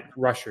the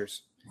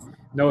rushers.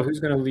 Noah, who's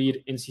going to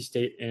lead NC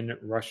State in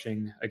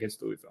rushing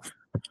against Louisville?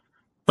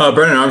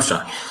 Brennan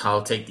Armstrong.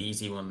 I'll take the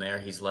easy one there.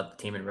 He's led the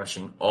team in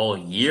rushing all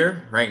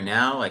year. Right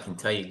now, I can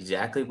tell you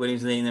exactly what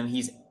he's leading them.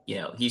 He's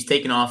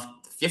taken off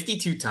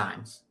 52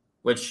 times,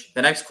 which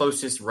the next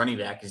closest running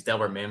back is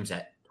Delbert Mims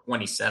at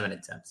 27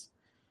 attempts.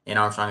 And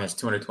Armstrong has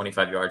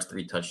 225 yards,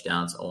 3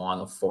 touchdowns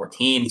along with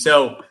 14.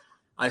 So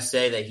I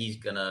say that he's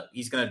gonna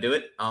do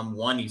it.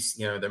 One, he's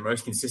their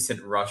most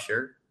consistent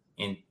rusher,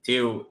 and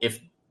 2, if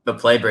the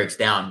play breaks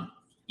down,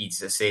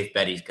 it's a safe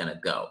bet he's gonna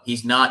go.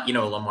 He's not a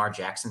Lamar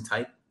Jackson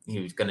type. He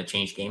was going to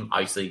change game.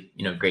 Obviously,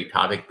 great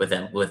topic with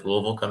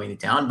Louisville coming to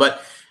town.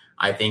 But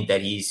I think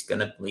that he's going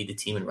to lead the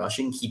team in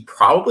rushing. He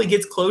probably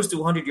gets close to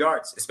 100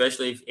 yards,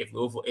 especially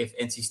if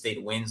NC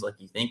State wins like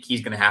you think.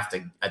 He's going to have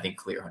to, I think,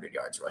 clear 100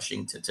 yards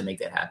rushing to make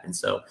that happen.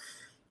 So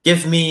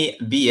give me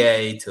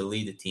BA to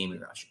lead the team in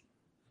rushing.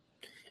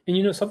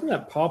 And, something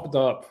that popped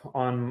up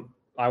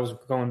I was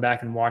going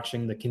back and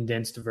watching the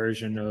condensed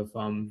version of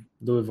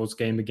Louisville's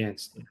game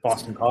against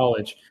Boston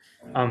College.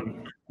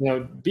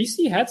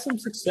 BC had some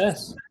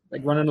success,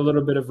 like running a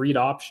little bit of read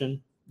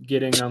option,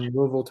 getting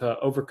Louisville to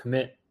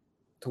overcommit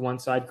to one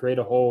side, create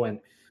a hole, and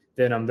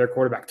then their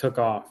quarterback took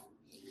off.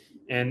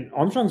 And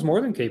Armstrong's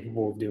more than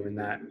capable of doing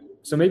that.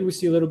 So maybe we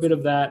see a little bit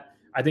of that.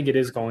 I think it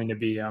is going to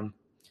be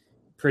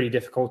pretty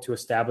difficult to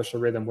establish a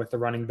rhythm with the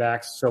running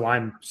backs. So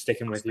I'm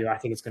sticking with you. I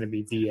think it's going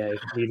to be BA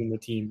leading the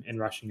team in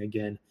rushing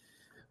again.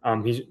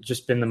 He's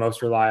just been the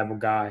most reliable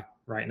guy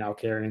right now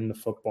carrying the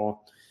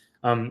football.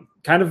 Kind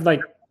of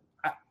like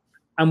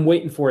I'm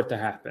waiting for it to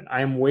happen.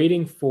 I am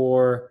waiting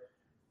for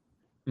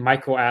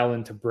Michael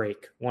Allen to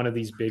break one of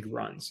these big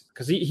runs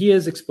because he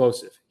is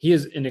explosive. He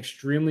is an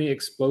extremely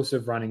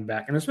explosive running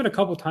back. And there's been a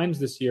couple times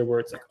this year where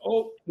it's like,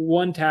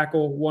 one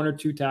or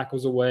two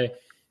tackles away,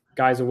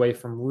 guys away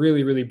from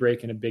really, really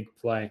breaking a big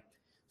play.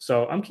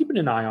 So I'm keeping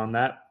an eye on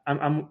that.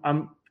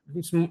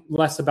 It's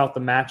less about the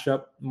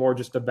matchup, more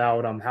just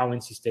about how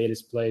NC State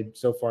has played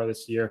so far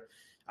this year.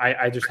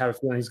 I just have a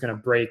feeling he's going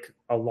to break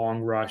a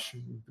long rush,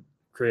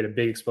 create a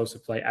big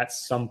explosive play at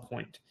some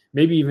point.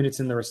 Maybe even it's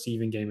in the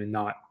receiving game and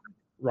not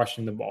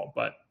rushing the ball.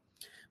 But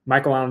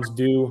Michael Allen's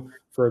due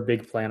for a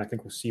big play, and I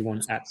think we'll see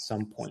one at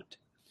some point.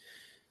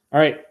 All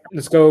right,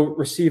 let's go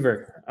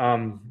receiver.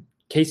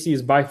 Casey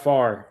is by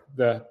far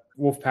the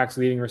Wolfpack's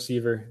leading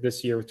receiver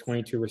this year with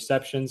 22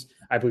 receptions.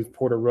 I believe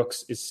Porter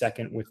Rooks is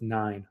second with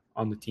 9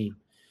 on the team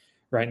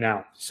right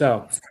now.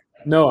 So,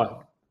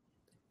 Noah,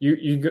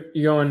 you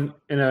going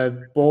in a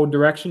bold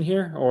direction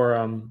here,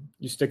 or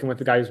you sticking with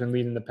the guy who's been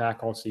leading the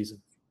pack all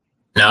season?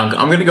 No,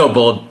 I'm going to go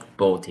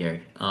bold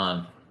here.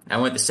 I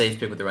went the safe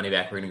pick with the running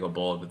back. We're going to go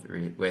bold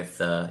with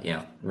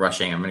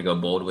rushing. I'm going to go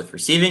bold with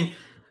receiving.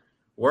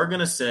 We're going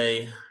to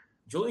say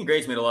Julian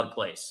Gray's made a lot of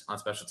plays on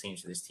special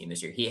teams for this team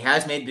this year. He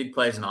has made big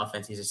plays on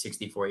offense. He's a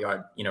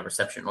 64-yard,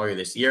 reception earlier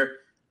this year.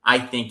 I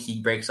think he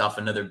breaks off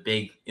another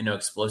big,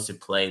 explosive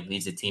play,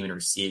 leads the team in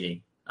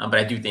receiving. But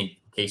I do think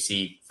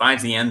KC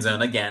finds the end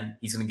zone again.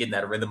 He's going to get in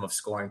that rhythm of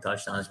scoring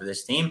touchdowns for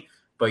this team.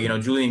 But,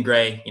 Julian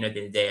Gray, at the end of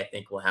the day, I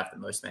think will have the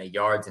most amount of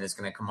yards, and it's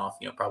going to come off,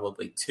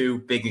 probably 2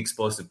 big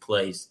explosive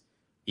plays.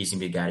 He's going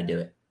to be the guy to do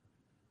it.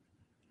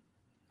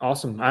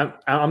 Awesome.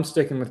 I'm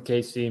sticking with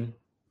KC.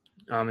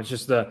 It's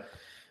just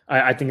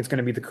I think it's going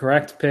to be the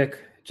correct pick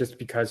just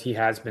because he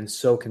has been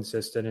so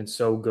consistent and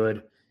so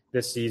good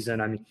this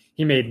season. I mean,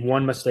 he made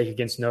one mistake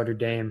against Notre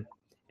Dame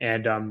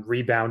and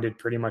rebounded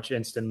pretty much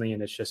instantly,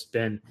 and it's just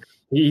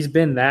he's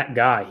been that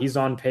guy. He's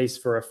on pace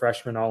for a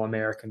freshman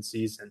All-American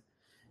season.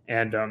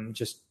 And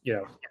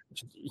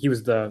he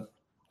was the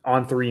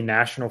On3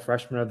 National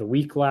Freshman of the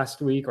Week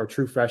last week, or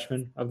True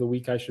Freshman of the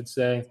Week, I should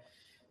say.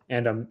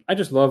 And I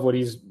just love what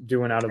he's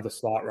doing out of the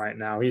slot right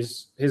now.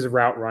 His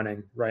route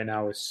running right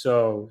now is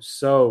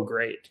so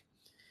great.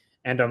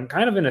 And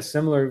kind of in a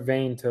similar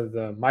vein to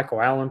the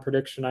Michael Allen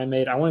prediction I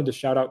made, I wanted to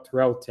shout out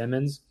Terrell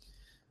Timmons.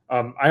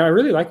 I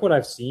really like what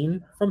I've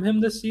seen from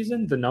him this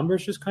season. The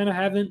numbers just kind of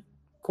haven't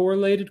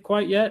correlated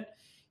quite yet.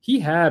 He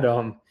had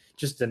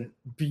just a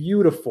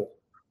beautiful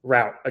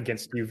route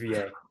against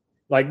UVA.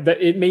 Like that,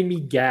 it made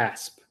me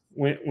gasp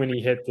when he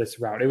hit this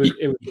route. It was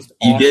just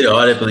you awesome. Did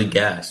audibly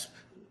gasp.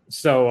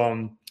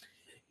 So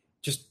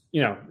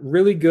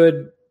really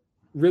good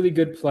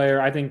player.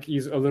 I think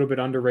he's a little bit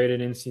underrated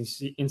in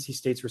NC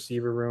State's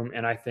receiver room,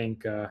 and I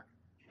think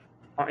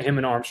him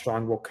and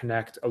Armstrong will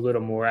connect a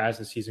little more as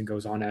the season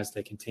goes on, as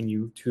they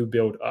continue to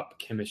build up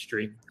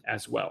chemistry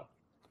as well.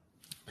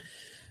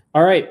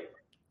 All right,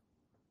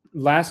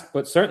 last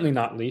but certainly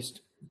not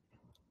least,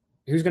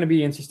 who's going to be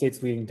NC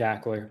State's leading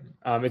tackler?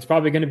 It's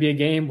probably going to be a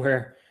game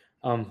where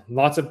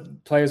lots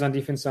of players on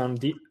defense are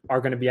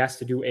going to be asked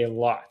to do a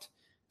lot.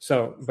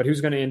 So, but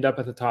who's going to end up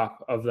at the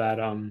top of that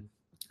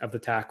of the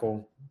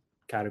tackle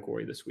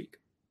category this week?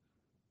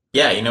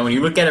 Yeah, when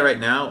you look at it right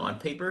now on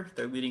paper,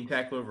 their leading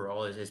tackle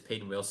overall is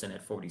Peyton Wilson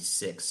at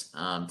 46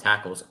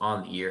 tackles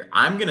on the year.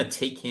 I'm going to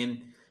take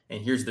him,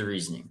 and here's the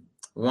reasoning.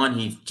 One,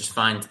 he just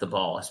finds the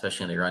ball,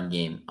 especially in the run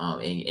game,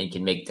 and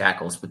can make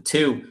tackles. But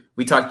 2,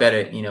 we talked about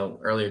it,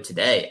 earlier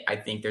today. I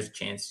think there's a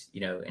chance,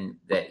 and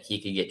that he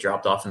could get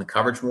dropped off in the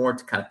coverage more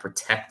to kind of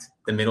protect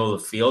the middle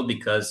of the field,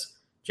 because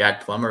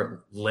Jack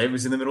Plummer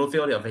lives in the middle of the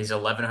field. He's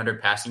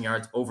 1,100 passing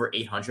yards, over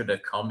 800 to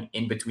come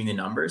in between the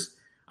numbers.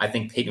 I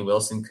think Peyton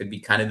Wilson could be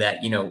kind of that,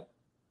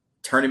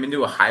 turn him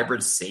into a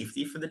hybrid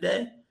safety for the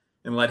day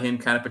and let him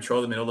kind of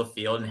patrol the middle of the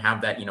field and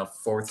have that,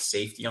 fourth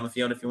safety on the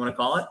field, if you want to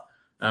call it.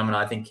 And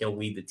I think he'll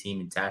lead the team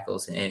in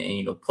tackles and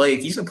he's going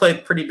to play a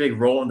pretty big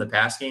role in the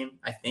pass game,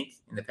 I think,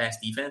 in the pass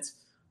defense.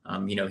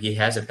 He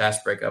has a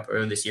pass breakup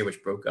earlier this year,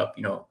 which broke up,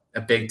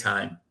 a big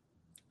time,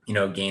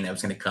 gain that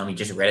was going to come. He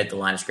just read it, the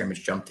line of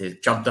scrimmage, jumped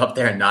up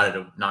there and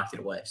knocked it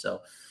away.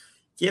 So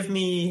give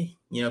me,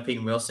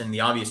 Peyton Wilson,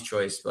 the obvious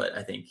choice, but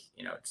I think,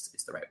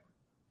 it's the right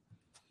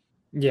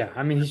one. Yeah,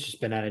 I mean, he's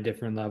just been at a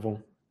different level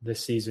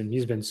this season.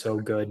 He's been so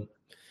good.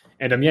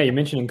 And, you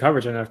mentioned in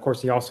coverage, and, of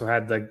course, he also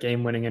had the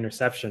game-winning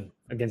interception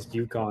against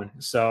UConn.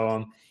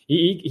 So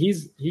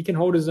he can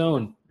hold his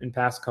own in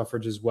pass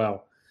coverage as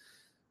well.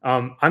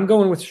 I'm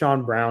going with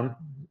Sean Brown.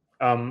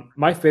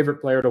 My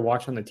favorite player to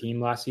watch on the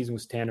team last season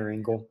was Tanner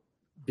Engel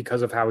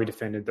because of how he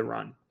defended the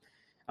run.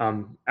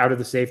 Out of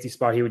the safety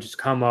spot, he would just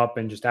come up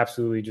and just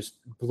absolutely just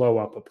blow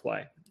up a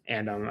play.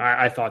 And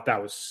I thought that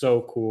was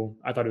so cool.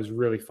 I thought it was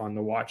really fun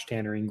to watch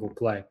Tanner Engel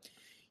play.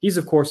 He's,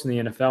 of course, in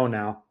the NFL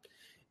now.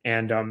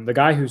 And the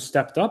guy who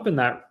stepped up in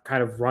that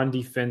kind of run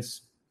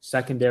defense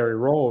secondary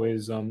role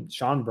is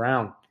Sean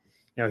Brown.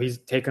 He's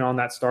taken on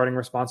that starting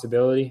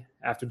responsibility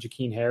after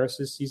Jakeem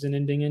Harris's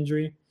season-ending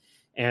injury.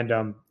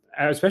 And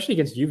especially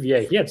against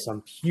UVA, he had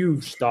some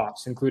huge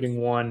stops,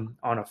 including one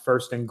on a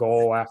 1st and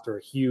goal after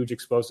a huge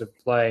explosive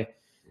play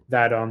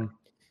that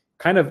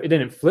it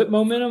didn't flip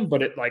momentum,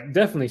 but it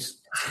definitely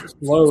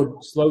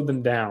slowed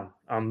them down,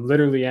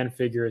 literally and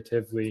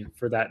figuratively,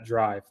 for that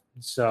drive.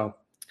 So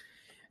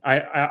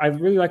I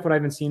really like what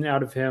I've been seeing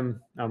out of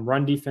him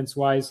run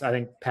defense-wise. I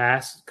think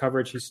pass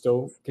coverage, he's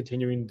still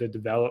continuing to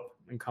develop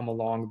and come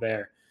along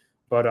there.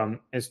 But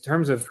in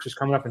terms of just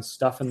coming up and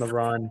stuffing the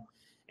run,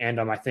 and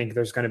I think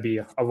there's going to be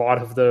a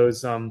lot of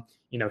those,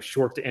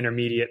 short to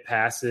intermediate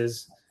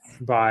passes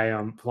by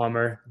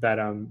Plummer that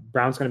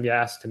Brown's going to be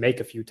asked to make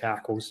a few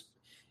tackles,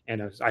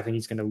 and I think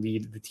he's going to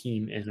lead the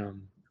team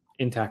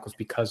in tackles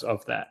because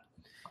of that.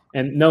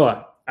 And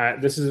Noah,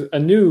 this is a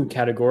new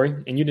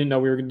category, and you didn't know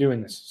we were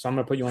doing this, so I'm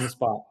going to put you on the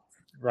spot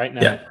right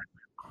now.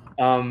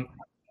 Yeah.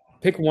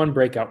 Pick one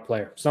breakout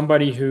player,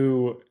 somebody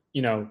who,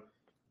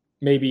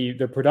 maybe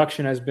the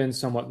production has been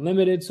somewhat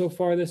limited so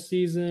far this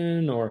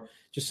season, or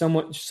just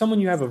someone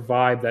you have a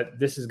vibe that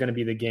this is going to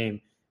be the game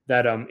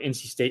that NC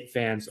State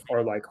fans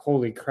are like,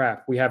 holy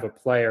crap, we have a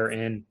player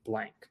in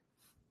blank.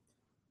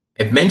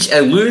 I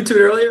alluded to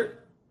it earlier.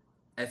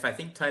 If I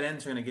think tight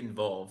ends are going to get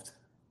involved,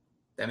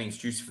 that means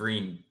Juice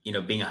Vereen,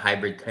 being a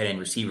hybrid tight end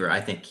receiver,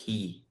 I think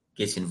he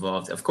gets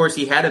involved. Of course,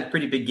 he had a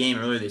pretty big game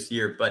earlier this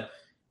year, but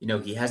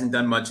he hasn't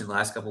done much in the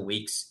last couple of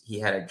weeks. He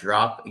had a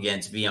drop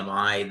against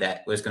VMI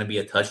that was going to be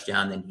a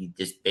touchdown. Then he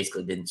just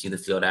basically didn't see the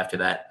field after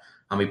that.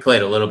 He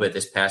played a little bit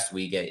this past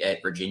week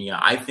at Virginia.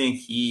 I think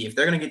if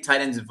they're going to get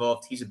tight ends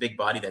involved, he's a big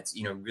body that's,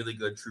 really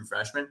good true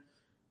freshman.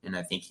 And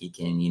I think he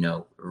can,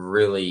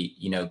 really,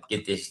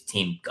 get this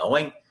team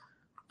going.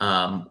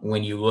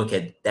 When you look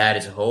at that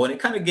as a whole, and it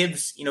kind of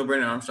gives,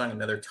 Brennan Armstrong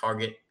another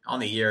target on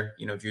the year.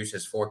 Juice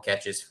has 4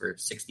 catches for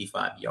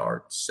 65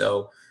 yards.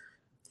 So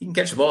he can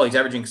catch the ball. He's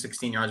averaging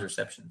 16 yards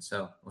reception.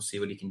 So we'll see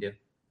what he can do.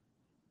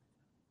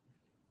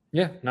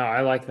 Yeah, no,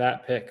 I like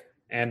that pick.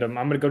 And I'm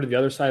going to go to the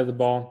other side of the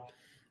ball.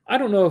 I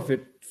don't know if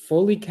it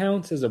fully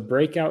counts as a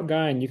breakout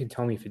guy, and you can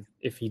tell me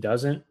if he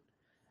doesn't.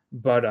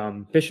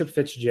 But Bishop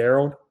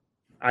Fitzgerald,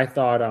 I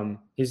thought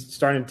he's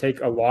starting to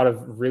take a lot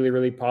of really,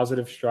 really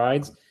positive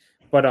strides.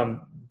 But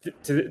I'm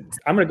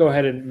going to go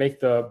ahead and make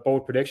the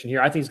bold prediction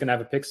here. I think he's going to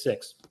have a pick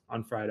 6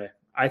 on Friday.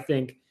 I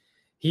think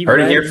he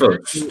heard it here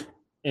first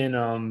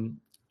in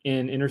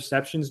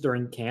interceptions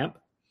during camp,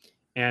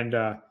 and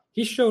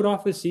he showed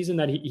off this season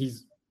that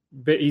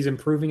he's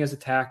improving as a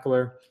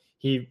tackler.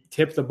 He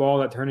tipped the ball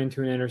that turned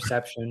into an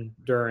interception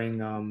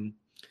during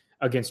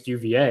against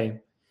UVA,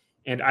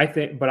 and I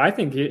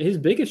think his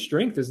biggest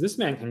strength is this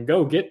man can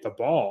go get the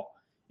ball.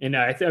 And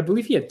I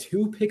believe he had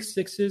 2 pick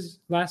 6s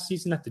last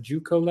season at the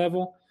JUCO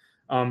level.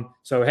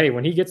 So hey,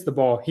 when he gets the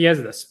ball, he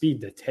has the speed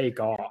to take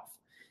off.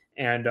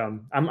 And I'm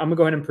gonna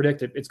go ahead and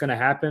predict it. It's gonna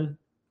happen.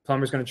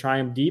 Plummer's gonna try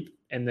him deep,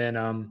 and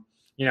then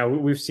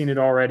we've seen it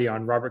already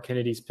on Robert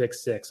Kennedy's pick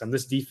 6.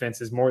 This defense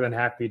is more than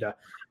happy to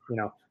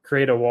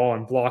create a wall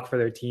and block for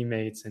their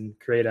teammates and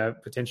create a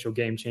potential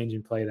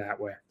game-changing play that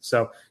way.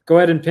 So go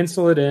ahead and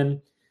pencil it in.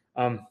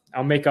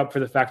 I'll make up for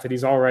the fact that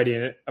he's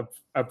already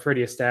a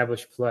pretty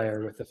established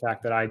player with the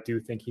fact that I do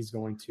think he's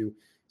going to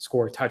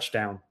score a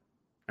touchdown,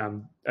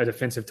 a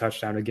defensive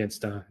touchdown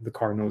against the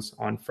Cardinals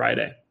on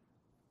Friday.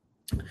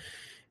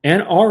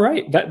 And all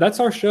right,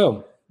 that's our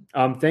show.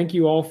 Thank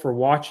you all for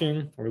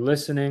watching or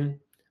listening.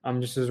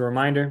 Just as a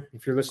reminder,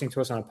 if you're listening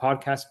to us on a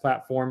podcast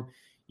platform,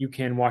 you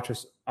can watch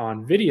us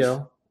on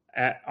video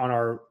on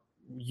our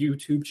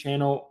YouTube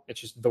channel. It's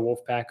just the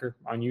Wolfpacker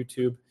on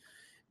YouTube.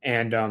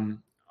 And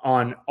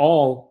on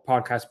all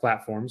podcast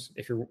platforms,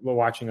 if you're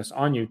watching us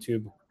on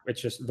YouTube, it's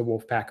just the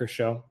Wolfpacker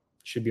Show. You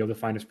should be able to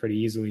find us pretty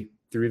easily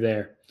through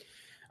there.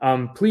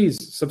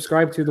 Please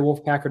subscribe to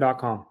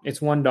thewolfpacker.com. It's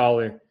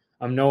 $1.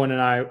 Noah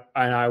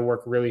and I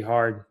work really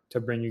hard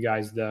to bring you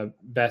guys the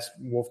best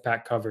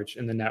Wolfpack coverage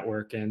in the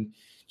network. And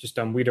just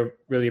we'd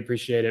really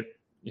appreciate it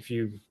if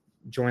you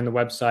join the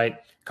website.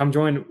 Come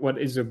join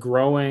what is a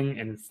growing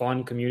and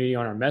fun community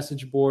on our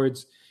message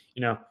boards.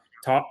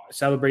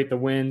 Celebrate the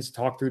wins,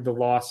 talk through the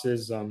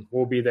losses.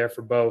 We'll be there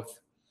for both.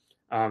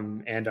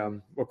 And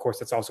of course,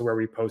 that's also where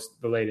we post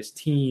the latest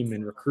team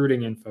and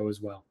recruiting info as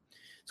well.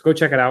 So go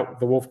check it out,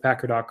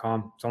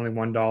 thewolfpacker.com. It's only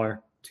 $1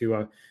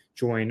 to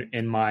join,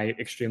 in my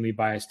extremely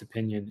biased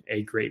opinion,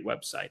 a great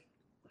website.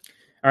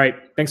 All right.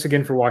 Thanks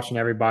again for watching,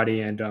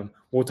 everybody. And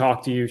we'll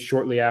talk to you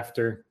shortly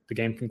after the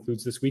game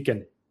concludes this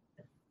weekend.